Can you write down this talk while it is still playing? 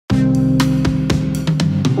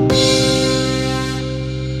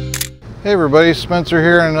Hey everybody, Spencer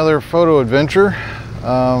here on another photo adventure.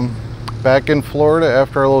 Back in Florida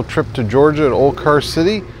after our little trip to Georgia at Old Car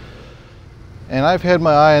City. And I've had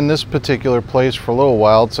my eye on this particular place for a little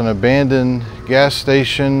while. It's an abandoned gas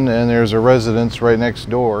station and there's a residence right next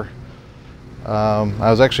door.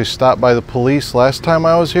 I was actually stopped by the police last time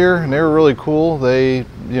I was here and they were really cool. They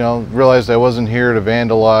realized I wasn't here to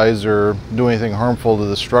vandalize or do anything harmful to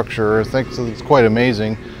the structure. I think it's quite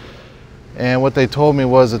amazing. And what they told me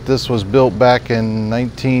was that this was built back in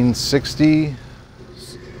 1960,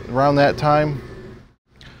 around that time.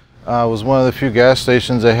 It was one of the few gas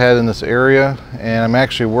stations they had in this area, and I'm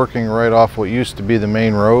actually working right off what used to be the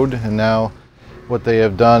main road, and now what they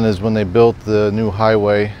have done is when they built the new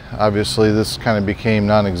highway, obviously this kind of became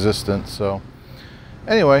non-existent. So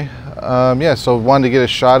anyway, yeah, so wanted to get a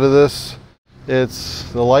shot of this.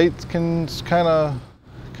 The light can kind of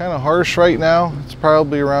harsh right now. It's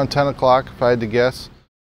probably around 10 o'clock if I had to guess.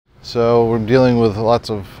 So we're dealing with lots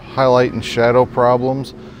of highlight and shadow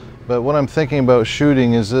problems. But what I'm thinking about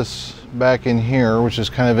shooting is this back in here, which is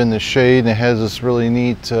kind of in the shade, and it has this really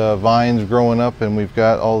neat vines growing up, and we've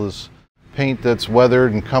got all this paint that's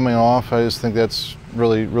weathered and coming off. I just think that's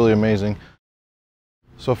really, really amazing.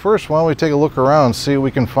 So first, why don't we take a look around and see what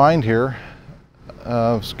we can find here.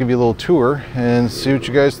 Just give you a little tour and see what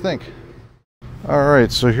you guys think. All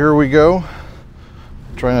right, so here we go.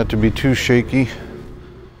 Try not to be too shaky.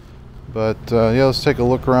 But yeah, let's take a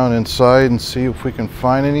look around inside and see if we can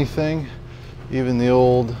find anything. Even the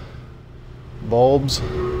old bulbs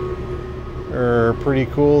are pretty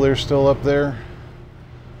cool. They're still up there.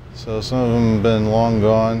 So some of them have been long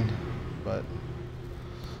gone, but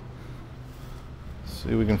let's see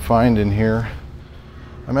what we can find in here.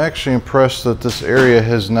 I'm actually impressed that this area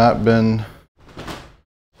has not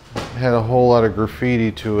had a whole lot of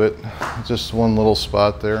graffiti to it. Just one little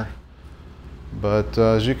spot there. But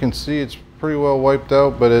as you can see, it's pretty well wiped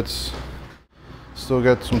out, but it's still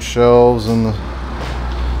got some shelves, and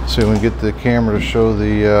see if we can get the camera to show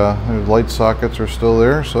the light sockets are still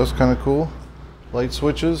there, so that's kind of cool. Light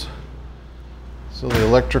switches. So the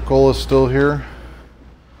electrical is still here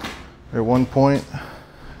at one point.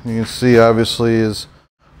 You can see obviously is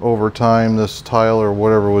over time this tile or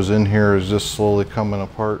whatever was in here is just slowly coming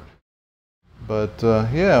apart. But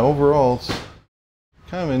yeah, overall it's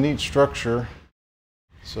kind of a neat structure.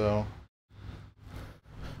 So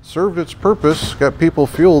served its purpose, got people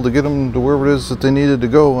fuel to get them to wherever it is that they needed to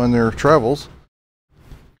go on their travels.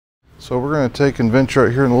 So we're going to take and venture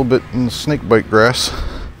out here in a little bit in the snakebite grass.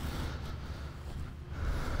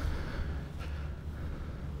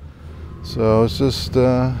 So it's just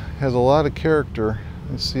has a lot of character.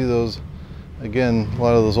 You see those, again, a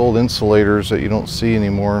lot of those old insulators that you don't see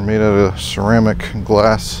anymore, made out of ceramic and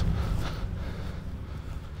glass.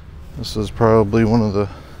 This is probably one of the,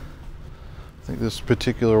 I think this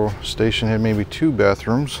particular station had maybe 2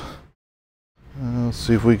 bathrooms. Let's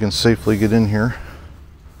see if we can safely get in here.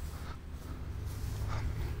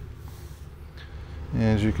 And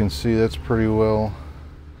as you can see, that's pretty well,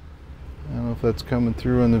 I don't know if that's coming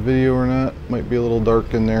through on the video or not. Might be a little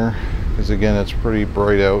dark in there, because again, it's pretty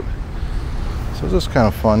bright out. So it's just kind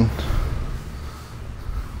of fun.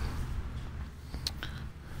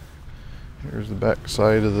 Here's the back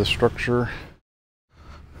side of the structure.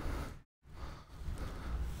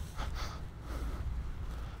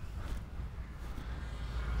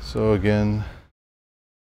 So again,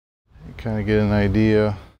 you kind of get an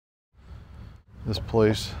idea. This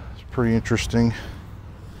place is pretty interesting.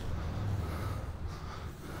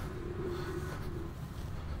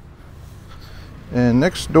 And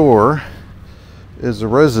next door is a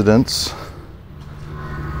residence.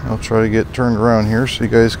 I'll try to get turned around here so you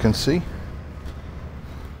guys can see.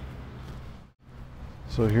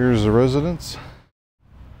 So here's the residence.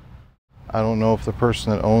 I don't know if the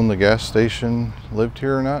person that owned the gas station lived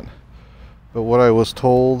here or not, but what I was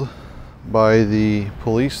told by the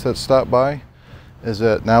police that stopped by is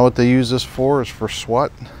that now what they use this for is for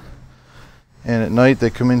SWAT, and at night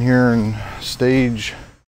they come in here and stage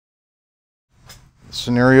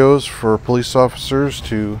scenarios for police officers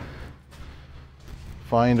to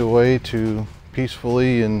find a way to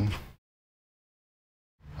peacefully and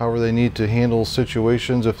however they need to handle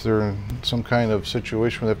situations if they're in some kind of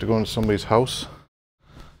situation where they have to go into somebody's house.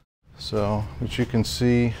 So, but you can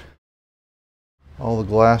see all the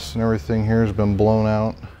glass and everything here has been blown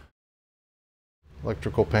out.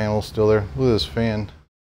 Electrical panel still there. Look at this fan.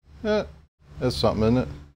 Yeah, that's something, isn't it?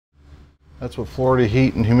 That's what Florida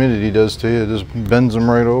heat and humidity does to you. It just bends them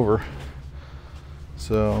right over.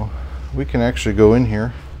 So we can actually go in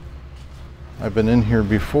here. I've been in here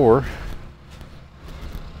before.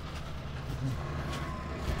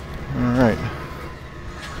 Alright,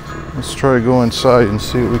 let's try to go inside and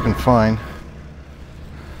see what we can find.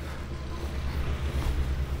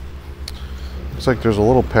 Looks like there's a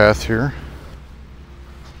little path here.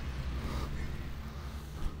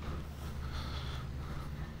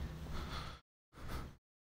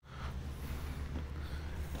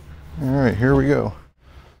 Alright, here we go.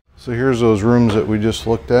 So here's those rooms that we just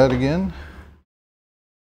looked at again.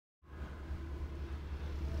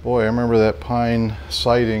 Boy, I remember that pine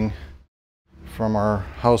siding from our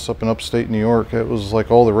house up in upstate New York. It was like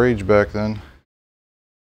all the rage back then.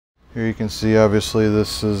 Here you can see obviously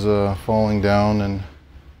this is falling down, and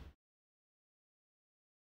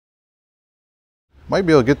might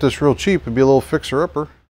be able to get this real cheap. It'd be a little fixer-upper.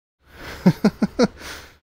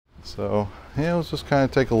 So yeah, let's just kind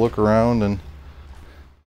of take a look around, and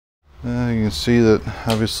you can see that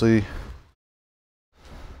obviously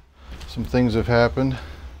some things have happened.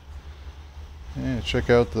 Yeah, check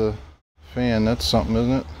out the fan. That's something,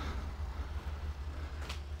 isn't it?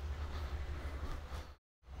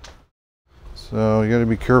 So you got to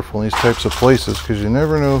be careful in these types of places because you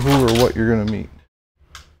never know who or what you're going to meet.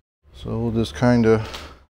 So we'll just kind of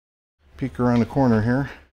peek around the corner here.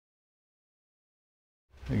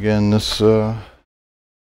 Again, this looks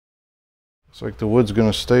like the wood's going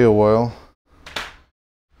to stay a while.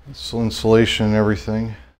 It's insulation and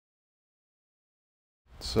everything.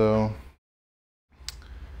 So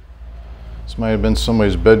this might have been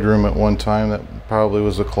somebody's bedroom at one time. That probably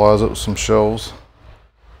was a closet with some shelves.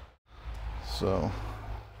 So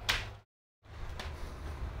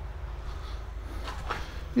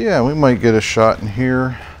yeah, we might get a shot in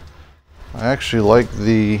here. I actually like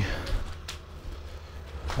the,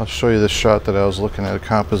 I'll show you the shot that I was looking at, a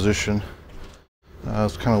composition. I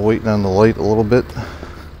was kind of waiting on the light a little bit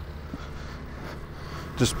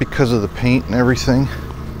just because of the paint and everything.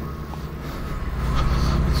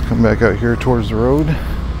 Let's come back out here towards the road.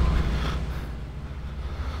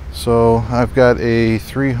 So I've got a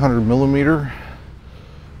 300 millimeter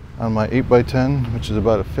on my 8x10, which is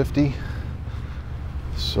about a 50.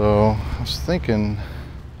 So I was thinking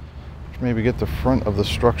maybe get the front of the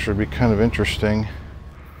structure, be kind of interesting.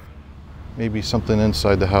 Maybe something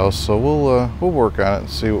inside the house. So we'll work on it and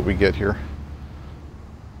see what we get here.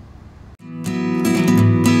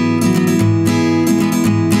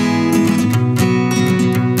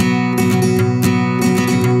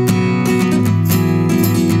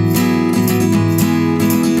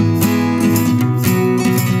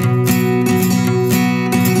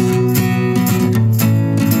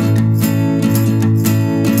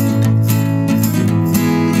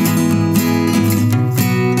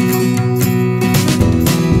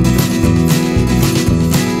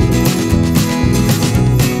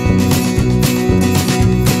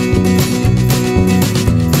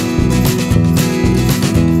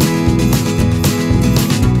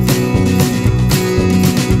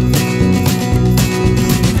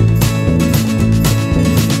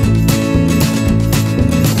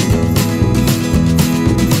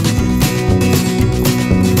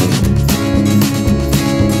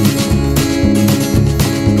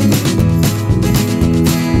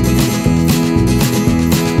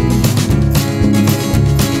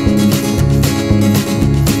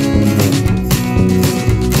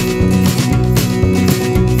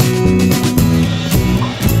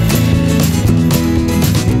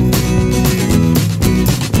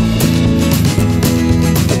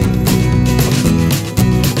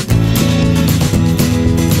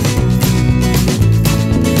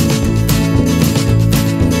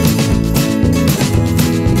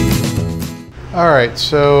 Alright,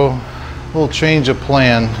 so a little change of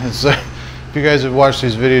plan. It's, if you guys have watched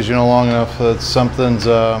these videos, you know long enough that something's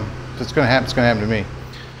if it's going to happen, it's going to happen to me.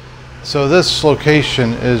 So this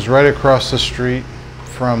location is right across the street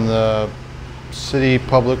from the city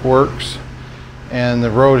public works, and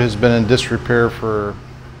the road has been in disrepair for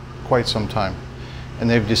quite some time. And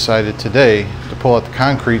they've decided today to pull out the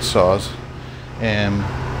concrete saws and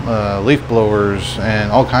leaf blowers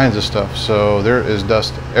and all kinds of stuff. So there is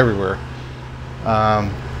dust everywhere.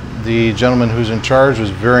 The gentleman who's in charge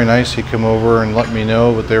was very nice. He came over and let me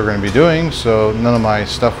know what they were going to be doing, so none of my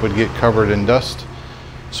stuff would get covered in dust.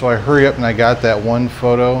 So I hurry up and I got that one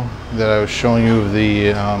photo that I was showing you of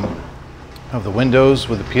the windows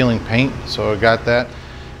with the peeling paint. So I got that.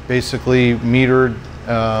 Basically metered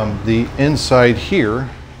the inside here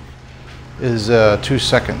is 2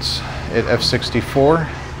 seconds at f/64.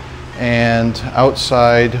 And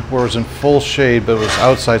outside, where it was in full shade, but it was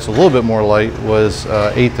outside, so a little bit more light, was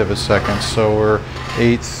 1/8 of a second. So we're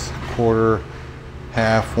 1/8, quarter,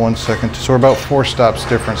 half, 1 second. So we're about 4 stops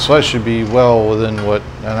different. So that should be well within what,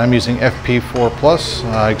 and I'm using FP4 Plus,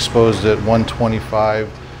 exposed at 125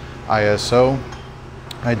 ISO.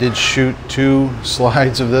 I did shoot 2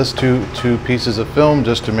 slides of this, two pieces of film,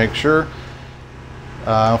 just to make sure.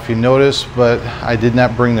 I don't know if you noticed, but I did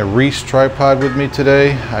not bring the Reese tripod with me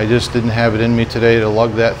today. I just didn't have it in me today to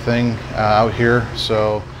lug that thing out here.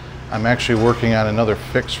 So I'm actually working on another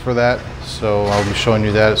fix for that. So I'll be showing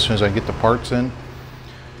you that as soon as I get the parts in.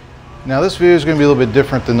 Now this video is going to be a little bit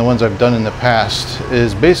different than the ones I've done in the past.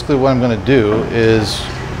 Is basically what I'm going to do is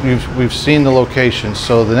we've seen the location.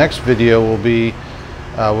 So the next video will be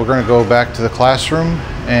we're going to go back to the classroom,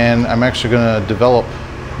 and I'm actually going to develop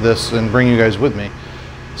this and bring you guys with me.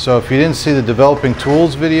 So if you didn't see the developing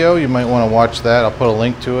tools video, you might want to watch that. I'll put a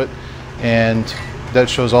link to it, and that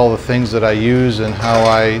shows all the things that I use and how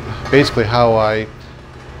I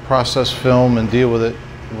process film and deal with it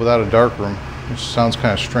without a darkroom, which sounds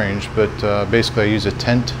kind of strange, but basically I use a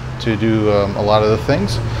tent to do a lot of the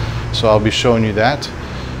things. So I'll be showing you that.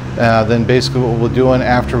 Then basically what we're doing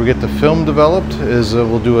after we get the film developed is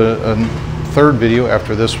we'll do a third video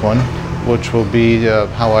after this one, which will be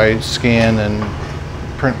how I scan and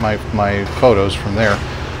print my photos from there.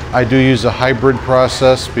 I do use a hybrid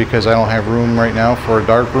process because I don't have room right now for a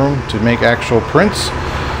dark room to make actual prints.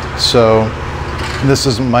 So this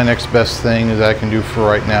is my next best thing that I can do for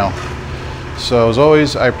right now. So as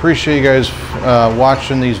always, I appreciate you guys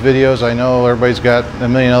watching these videos. I know everybody's got a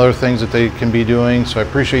million other things that they can be doing, so I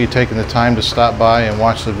appreciate you taking the time to stop by and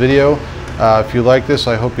watch the video. If you like this,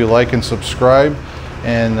 I hope you like and subscribe.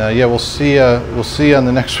 And yeah, we'll see you on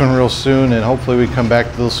the next one real soon, and hopefully we come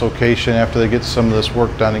back to this location after they get some of this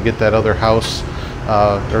work done and get that other house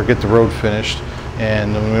or get the road finished,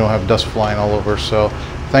 and we don't have dust flying all over. So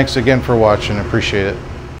thanks again for watching. Appreciate it.